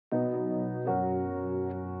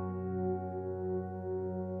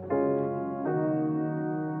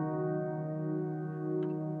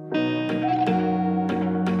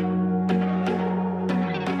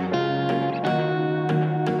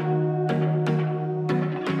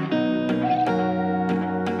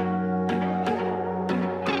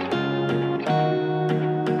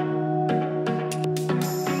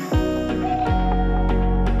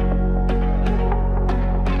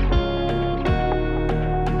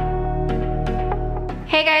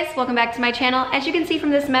welcome back to my channel. As you can see from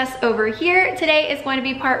this mess over here, today is going to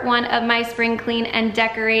be part 1 of my spring clean and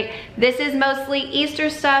decorate. This is mostly Easter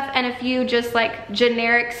stuff and a few just like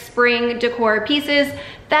generic spring decor pieces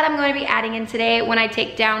that I'm going to be adding in today when I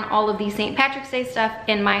take down all of the St. Patrick's Day stuff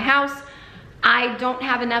in my house. I don't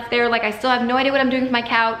have enough there, like I still have no idea what I'm doing with my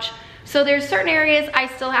couch. So there's certain areas I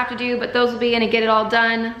still have to do, but those will be gonna get it all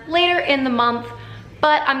done later in the month,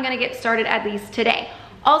 but I'm gonna get started at least today.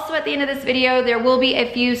 Also at the end of this video, there will be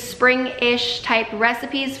a few spring-ish type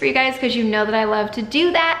recipes for you guys because you know that I love to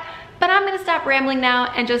do that. But I'm gonna stop rambling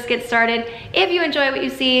now and just get started. If you enjoy what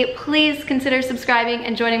you see, please consider subscribing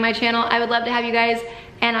and joining my channel. I would love to have you guys,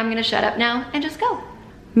 and I'm gonna shut up now and just go.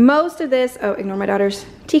 Most of this, oh, ignore my daughter's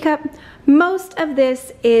teacup. Most of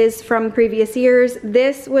this is from previous years.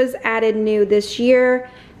 This was added new this year,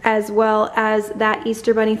 as well as that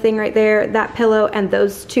Easter bunny thing right there, that pillow, and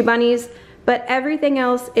those 2 bunnies. But everything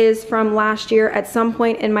else is from last year at some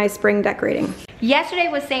point in my spring decorating. Yesterday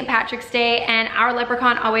was St. Patrick's Day and our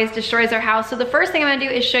leprechaun always destroys our house. So the first thing I'm gonna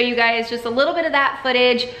do is show you guys just a little bit of that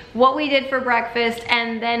footage, what we did for breakfast,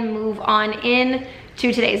 and then move on in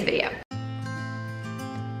to today's video.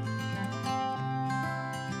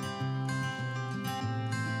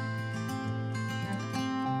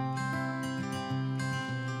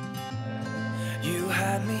 You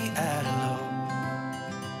had me at a low,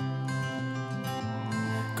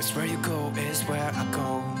 'cause where you go is where I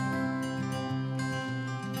go.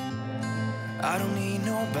 I don't need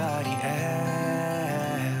nobody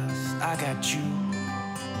else. I got you,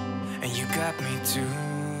 and you got me too.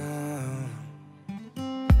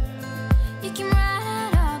 You can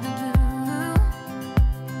ride all the blue.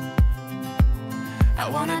 I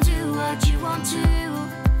wanna do what you want to.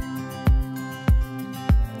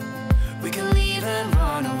 We can leave and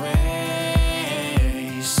run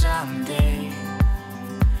away someday,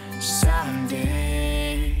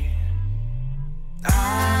 someday.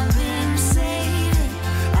 I've been saving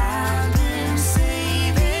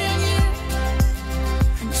you,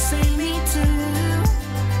 and you save me too.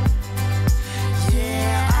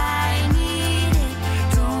 Yeah, I need it,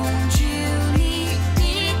 don't you need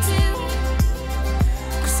me too?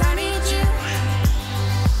 'Cause I need you.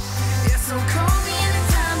 Yeah, so call me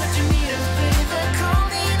anytime that you need a favor. Call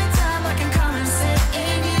me anytime I can come and sit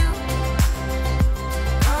in you.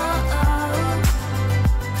 Oh, oh.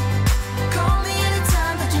 Call me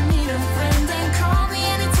anytime that you need a friend, and call me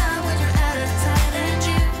anytime when you're at a tight end.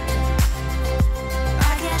 You,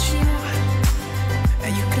 I got you,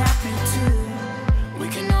 and you got me too. We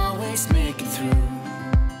can always make it through.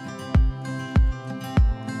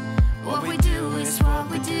 What we do is what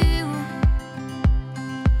we do.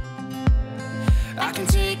 I can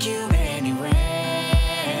take you anywhere,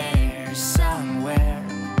 somewhere.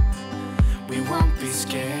 We won't be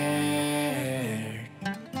scared.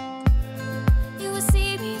 You will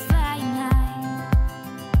see me flying high.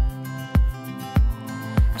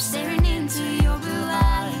 I'm staring into your blue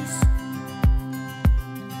eyes.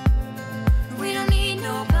 We don't need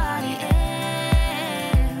nobody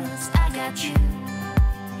else. I got you,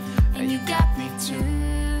 and you got me too.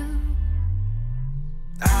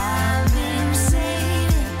 I've been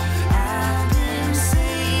saving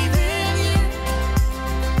you,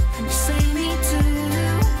 and you save me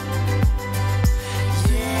too.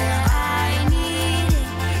 Yeah, I need it,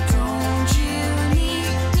 don't you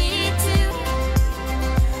need me too?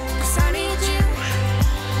 'Cause I need you.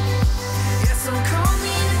 Yeah, so call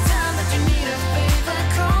me anytime that you need a favor.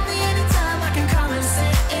 Call me anytime I can come and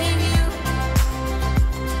sit in you.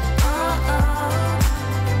 Oh, oh.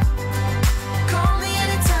 Call me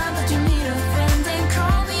anytime that you need a friend, and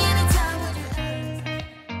call me anytime when you're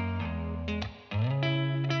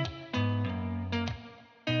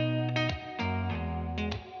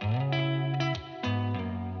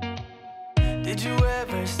Did you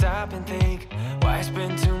ever stop and think, why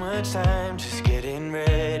spend too much time just getting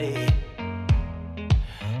ready?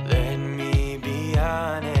 Let me be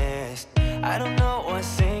honest, I don't know one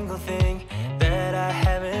single thing that I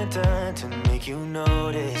haven't done to make you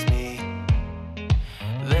notice me.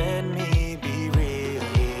 Let me be real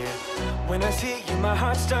here. When I see you, my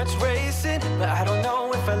heart starts racing, but I don't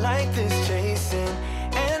know if I like this chasing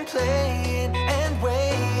and playing and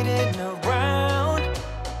waiting around.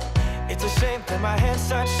 It's a shame that my hands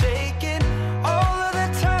start shaking all of the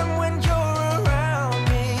time when you're around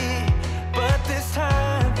me. But this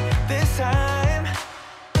time,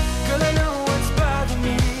 girl, I know what's bothering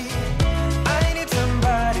me. I need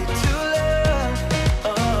somebody to love.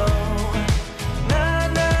 Oh, nah,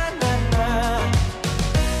 nah, nah, nah.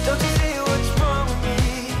 Don't you see what's wrong with me?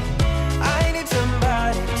 I need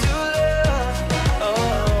somebody to love. Oh,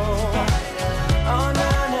 oh,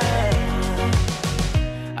 nah, nah,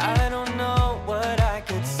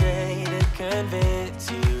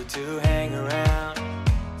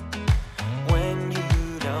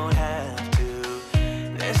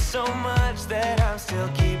 that I'm still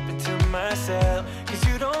keeping to myself. Cause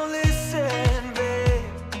you don't listen, babe,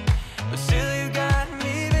 but still you got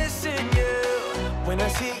me missing you. When I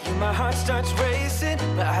see you, my heart starts racing,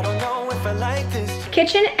 but I don't know if I like this.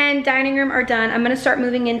 Kitchen and dining room are done. I'm gonna start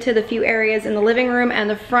moving into the few areas in the living room and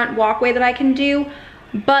the front walkway that I can do.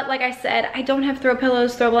 But like I said, I don't have throw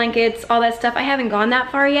pillows, throw blankets, all that stuff. I haven't gone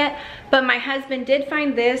that far yet. But my husband did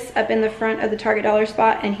find this up in the front of the Target dollar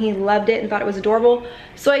spot and he loved it and thought it was adorable.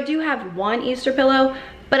 So I do have one Easter pillow,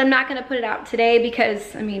 but I'm not gonna put it out today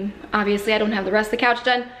because, I mean, obviously I don't have the rest of the couch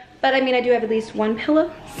done. But I mean, I do have at least one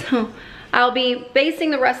pillow. So I'll be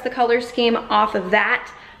basing the rest of the color scheme off of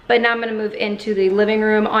that. But now I'm gonna move into the living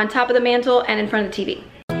room on top of the mantle and in front of the TV.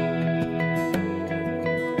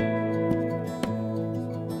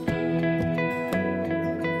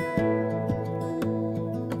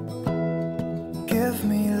 Give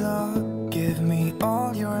me love, give me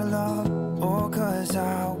all your love, oh, cause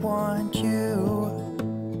I want you.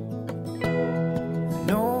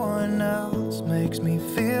 No one else makes me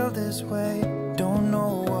feel this way, don't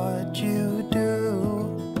know what you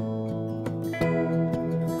do.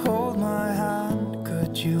 Hold my hand,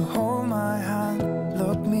 could you hold my hand,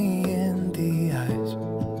 look me in the eyes.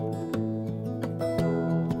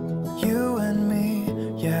 You and me,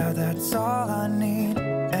 yeah, that's all I need,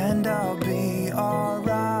 and I'll be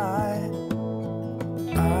alright.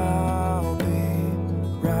 I'll be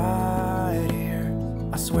right here.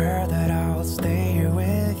 I swear that I'll stay here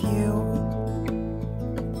with you.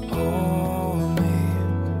 Hold me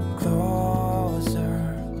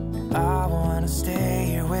closer. I wanna stay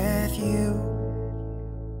here with you.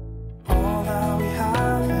 All that we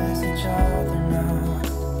have is each other now.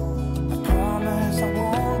 I promise I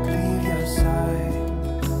won't leave your side.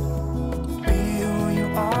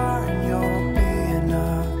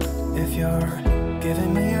 If you're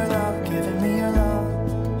giving me your love, giving me your love.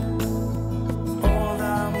 All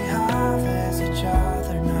that we have is each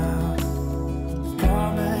other now.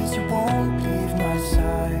 Promise you won't leave my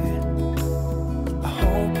side. I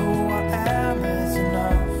hope who I am is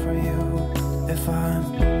enough for you. If I'm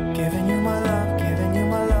giving you my love, giving you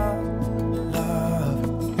my love,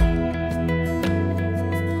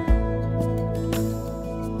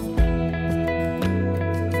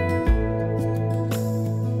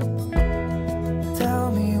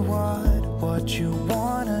 what you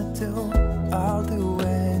wanna do, I'll do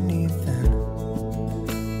anything.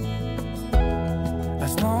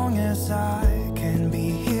 As long as I can be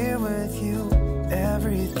here with you,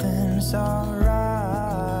 everything's alright.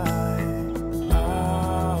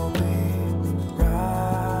 I'll be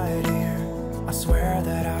right here. I swear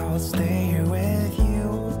that I'll stay here with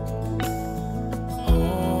you.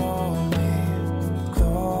 Hold me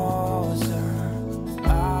closer.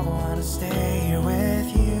 I wanna stay here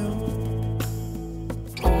with you.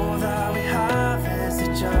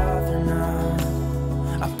 Each other now.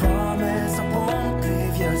 I promise I won't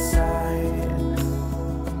leave your side.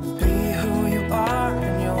 Be who you are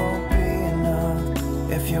and you'll be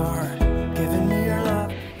enough. If you're giving me your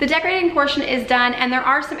love. The decorating portion is done and there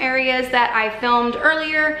are some areas that I filmed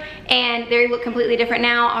earlier and they look completely different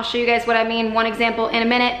now. I'll show you guys what I mean, one example in a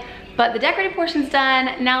minute. But the decorating portion's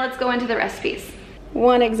done. Now let's go into the recipes.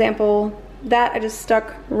 One example that I just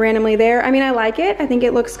stuck randomly there. I mean, I like it. I think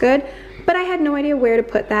it looks good. But I had no idea where to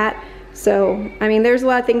put that. So, I mean, there's a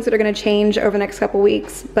lot of things that are gonna change over the next couple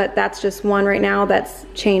weeks, but that's just one right now that's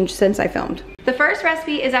changed since I filmed. The first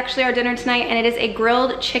recipe is actually our dinner tonight, and it is a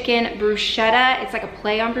grilled chicken bruschetta. It's like a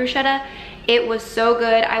play on bruschetta. It was so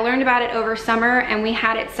good. I learned about it over summer, and we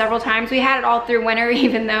had it several times. We had it all through winter,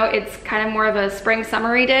 even though it's kind of more of a spring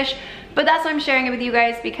summery dish. But that's why I'm sharing it with you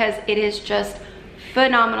guys, because it is just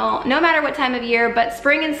phenomenal, no matter what time of year, but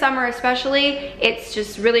spring and summer especially, it's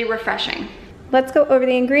just really refreshing. Let's go over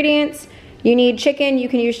the ingredients. You need chicken. You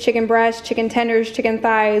can use chicken breast, chicken tenders, chicken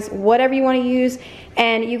thighs, whatever you want to use.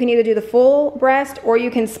 And you can either do the full breast or you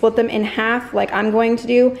can split them in half like I'm going to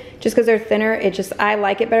do, just because they're thinner. I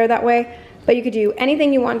like it better that way. But you could do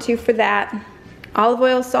anything you want to for that. Olive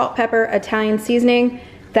oil, salt, pepper, Italian seasoning.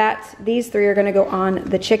 These three are gonna go on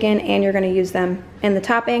the chicken and you're gonna use them in the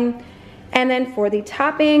topping. And then for the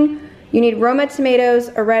topping, you need Roma tomatoes,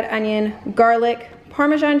 a red onion, garlic,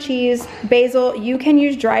 Parmesan cheese, basil. You can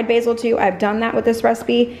use dried basil too. I've done that with this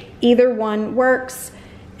recipe. Either one works.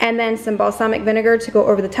 And then some balsamic vinegar to go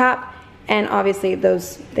over the top. And obviously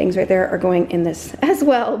those things right there are going in this as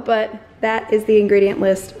well, but that is the ingredient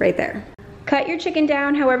list right there. Cut your chicken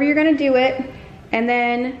down however you're gonna do it. And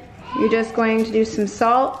then you're just going to do some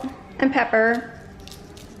salt and pepper.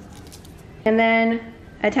 And then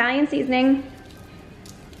Italian seasoning.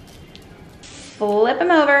 Flip them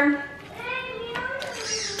over.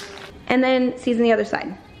 and then season the other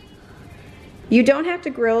side. You don't have to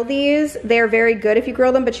grill these. They're very good if you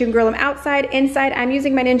grill them, but you can grill them outside, inside. I'm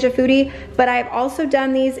using my Ninja Foodi, but I've also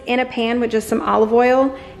done these in a pan with just some olive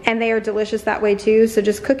oil, and they are delicious that way too. So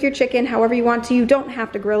just cook your chicken however you want to. You don't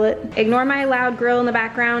have to grill it. Ignore my loud grill in the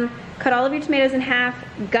background. Cut all of your tomatoes in half,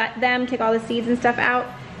 gut them, take all the seeds and stuff out,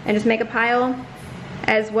 and just make a pile,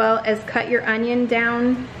 as well as cut your onion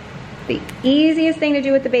down. The easiest thing to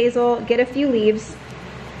do with the basil, get a few leaves,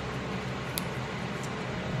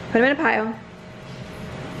 put them in a pile,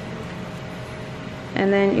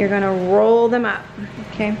 and then you're gonna roll them up,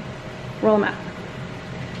 okay? Roll them up.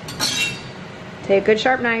 Take a good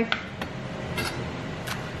sharp knife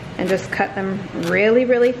and just cut them really,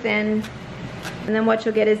 really thin. And then what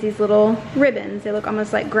you'll get is these little ribbons. They look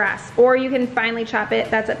almost like grass. Or you can finely chop it,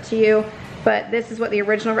 that's up to you. But this is what the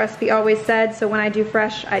original recipe always said, so when I do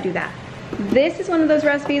fresh, I do that. This is one of those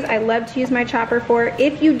recipes I love to use my chopper for.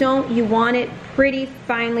 If you don't, you want it pretty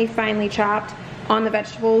finely chopped on the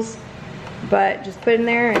vegetables. But just put it in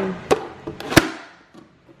there and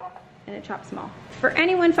it chops small. For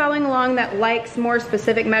anyone following along that likes more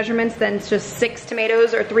specific measurements than just 6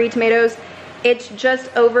 tomatoes or 3 tomatoes, it's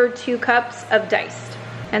just over 2 cups of diced.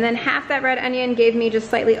 And then half that red onion gave me just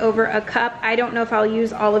slightly over a cup. I don't know if I'll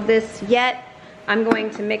use all of this yet. I'm going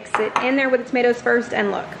to mix it in there with the tomatoes first,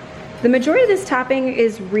 and look. The majority of this topping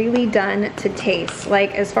is really done to taste.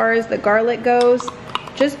 Like as far as the garlic goes,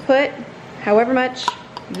 just put however much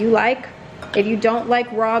you like. If you don't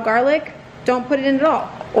like raw garlic, don't put it in at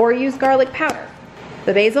all, or use garlic powder.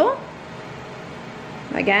 The basil,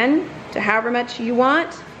 again, to however much you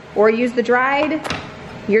want, or use the dried,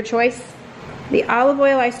 your choice. The olive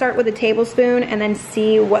oil, I start with a tablespoon and then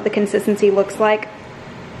see what the consistency looks like.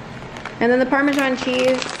 And then the Parmesan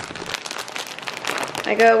cheese,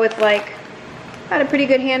 I go with like about a pretty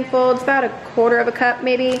good handful. It's about 1/4 of a cup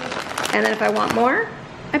maybe. And then if I want more,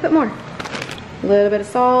 I put more. A little bit of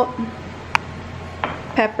salt,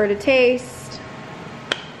 pepper to taste,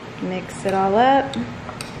 mix it all up.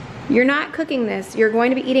 You're not cooking this, you're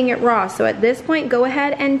going to be eating it raw. So at this point, go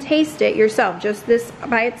ahead and taste it yourself, just this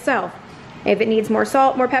by itself. If it needs more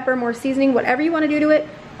salt, more pepper, more seasoning, whatever you want to do to it,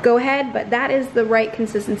 go ahead, but that is the right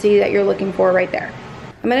consistency that you're looking for right there.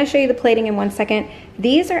 I'm gonna show you the plating in 1 second.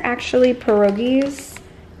 These are actually pierogies.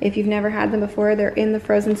 If you've never had them before, they're in the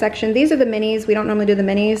frozen section. These are the minis. We don't normally do the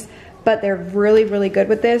minis, but they're really, really good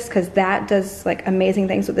with this because that does like amazing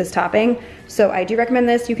things with this topping. So I do recommend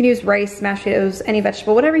this. You can use rice, mashed potatoes, any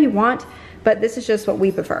vegetable, whatever you want, but this is just what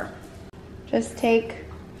we prefer. Just take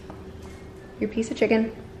your piece of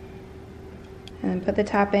chicken and put the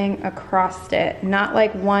topping across it. Not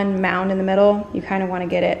like one mound in the middle. You kind of want to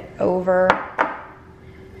get it over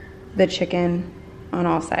the chicken on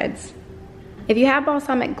all sides. If you have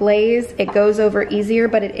balsamic glaze, it goes over easier,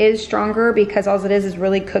 but it is stronger because all it is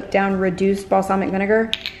really cooked down reduced balsamic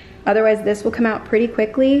vinegar. Otherwise, this will come out pretty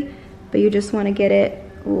quickly, but you just want to get it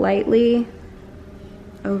lightly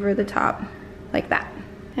over the top like that.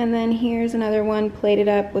 And then here's another one plated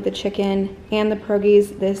up with the chicken and the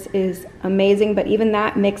pierogies. This is amazing, but even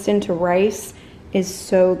that mixed into rice is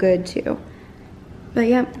so good too. But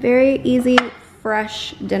yeah, very easy,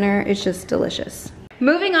 fresh dinner. It's just delicious.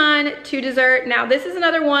 Moving on to dessert. Now this is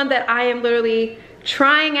another one that I am literally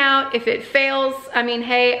trying out. If it fails, I mean,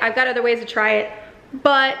 hey, I've got other ways to try it,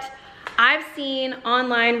 but I've seen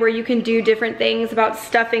online where you can do different things about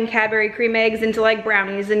stuffing Cadbury cream eggs into like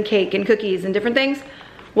brownies and cake and cookies and different things.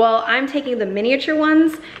 Well, I'm taking the miniature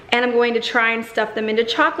ones and I'm going to try and stuff them into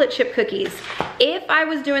chocolate chip cookies. If I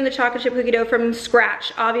was doing the chocolate chip cookie dough from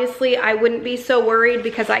scratch, obviously I wouldn't be so worried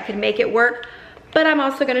because I could make it work, but I'm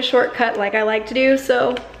also gonna shortcut like I like to do,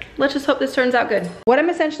 so let's just hope this turns out good. What I'm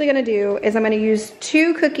essentially gonna do is I'm gonna use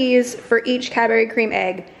 2 cookies for each Cadbury cream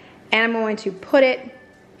egg, and I'm going to put it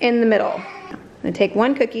in the middle. I'm gonna take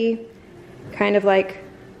 1 cookie, kind of like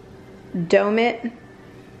dome it,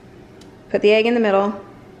 put the egg in the middle,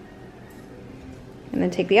 and then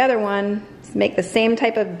take the other one, make the same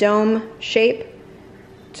type of dome shape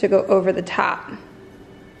to go over the top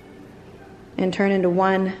and turn into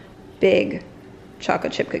one big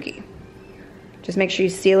chocolate chip cookie. Just make sure you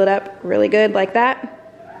seal it up really good like that.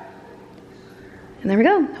 And there we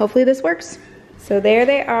go. Hopefully this works. So there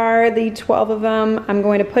they are, the 12 of them. I'm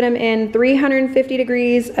going to put them in 350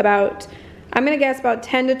 degrees about, I'm gonna guess about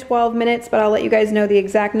 10 to 12 minutes, but I'll let you guys know the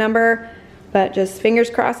exact number. But just fingers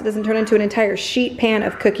crossed it doesn't turn into an entire sheet pan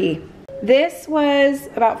of cookie. This was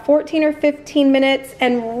about 14 or 15 minutes,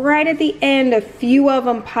 and right at the end, a few of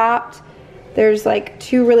them popped. There's like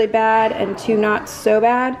 2 really bad and 2 not so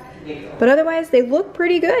bad. But otherwise, they look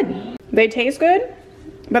pretty good. They taste good,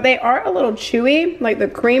 but they are a little chewy. Like the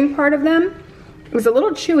cream part of them is a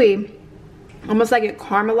little chewy, almost like it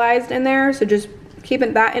caramelized in there, so just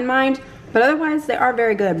keeping that in mind. But otherwise, they are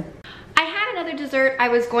very good. I had another dessert I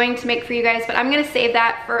was going to make for you guys, but I'm gonna save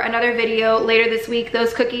that for another video later this week.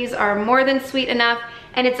 Those cookies are more than sweet enough,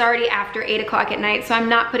 and it's already after 8 o'clock at night, so I'm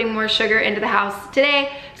not putting more sugar into the house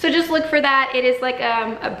today. So just look for that. It is like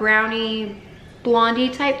a brownie blondie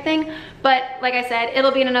type thing, but like I said,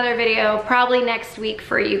 it'll be in another video probably next week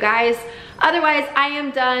for you guys. Otherwise, I am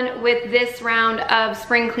done with this round of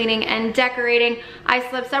spring cleaning and decorating. I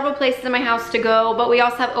still have several places in my house to go, but we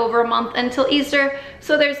also have over a month until Easter,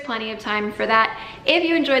 so there's plenty of time for that. If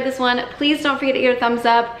you enjoyed this one, please don't forget to give it a thumbs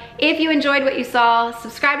up. If you enjoyed what you saw,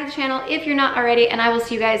 subscribe to the channel if you're not already, and I will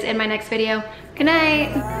see you guys in my next video. Good night.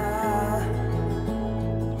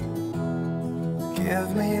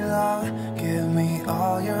 Give me love, give me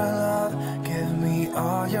all your love, give me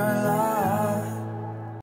all your love.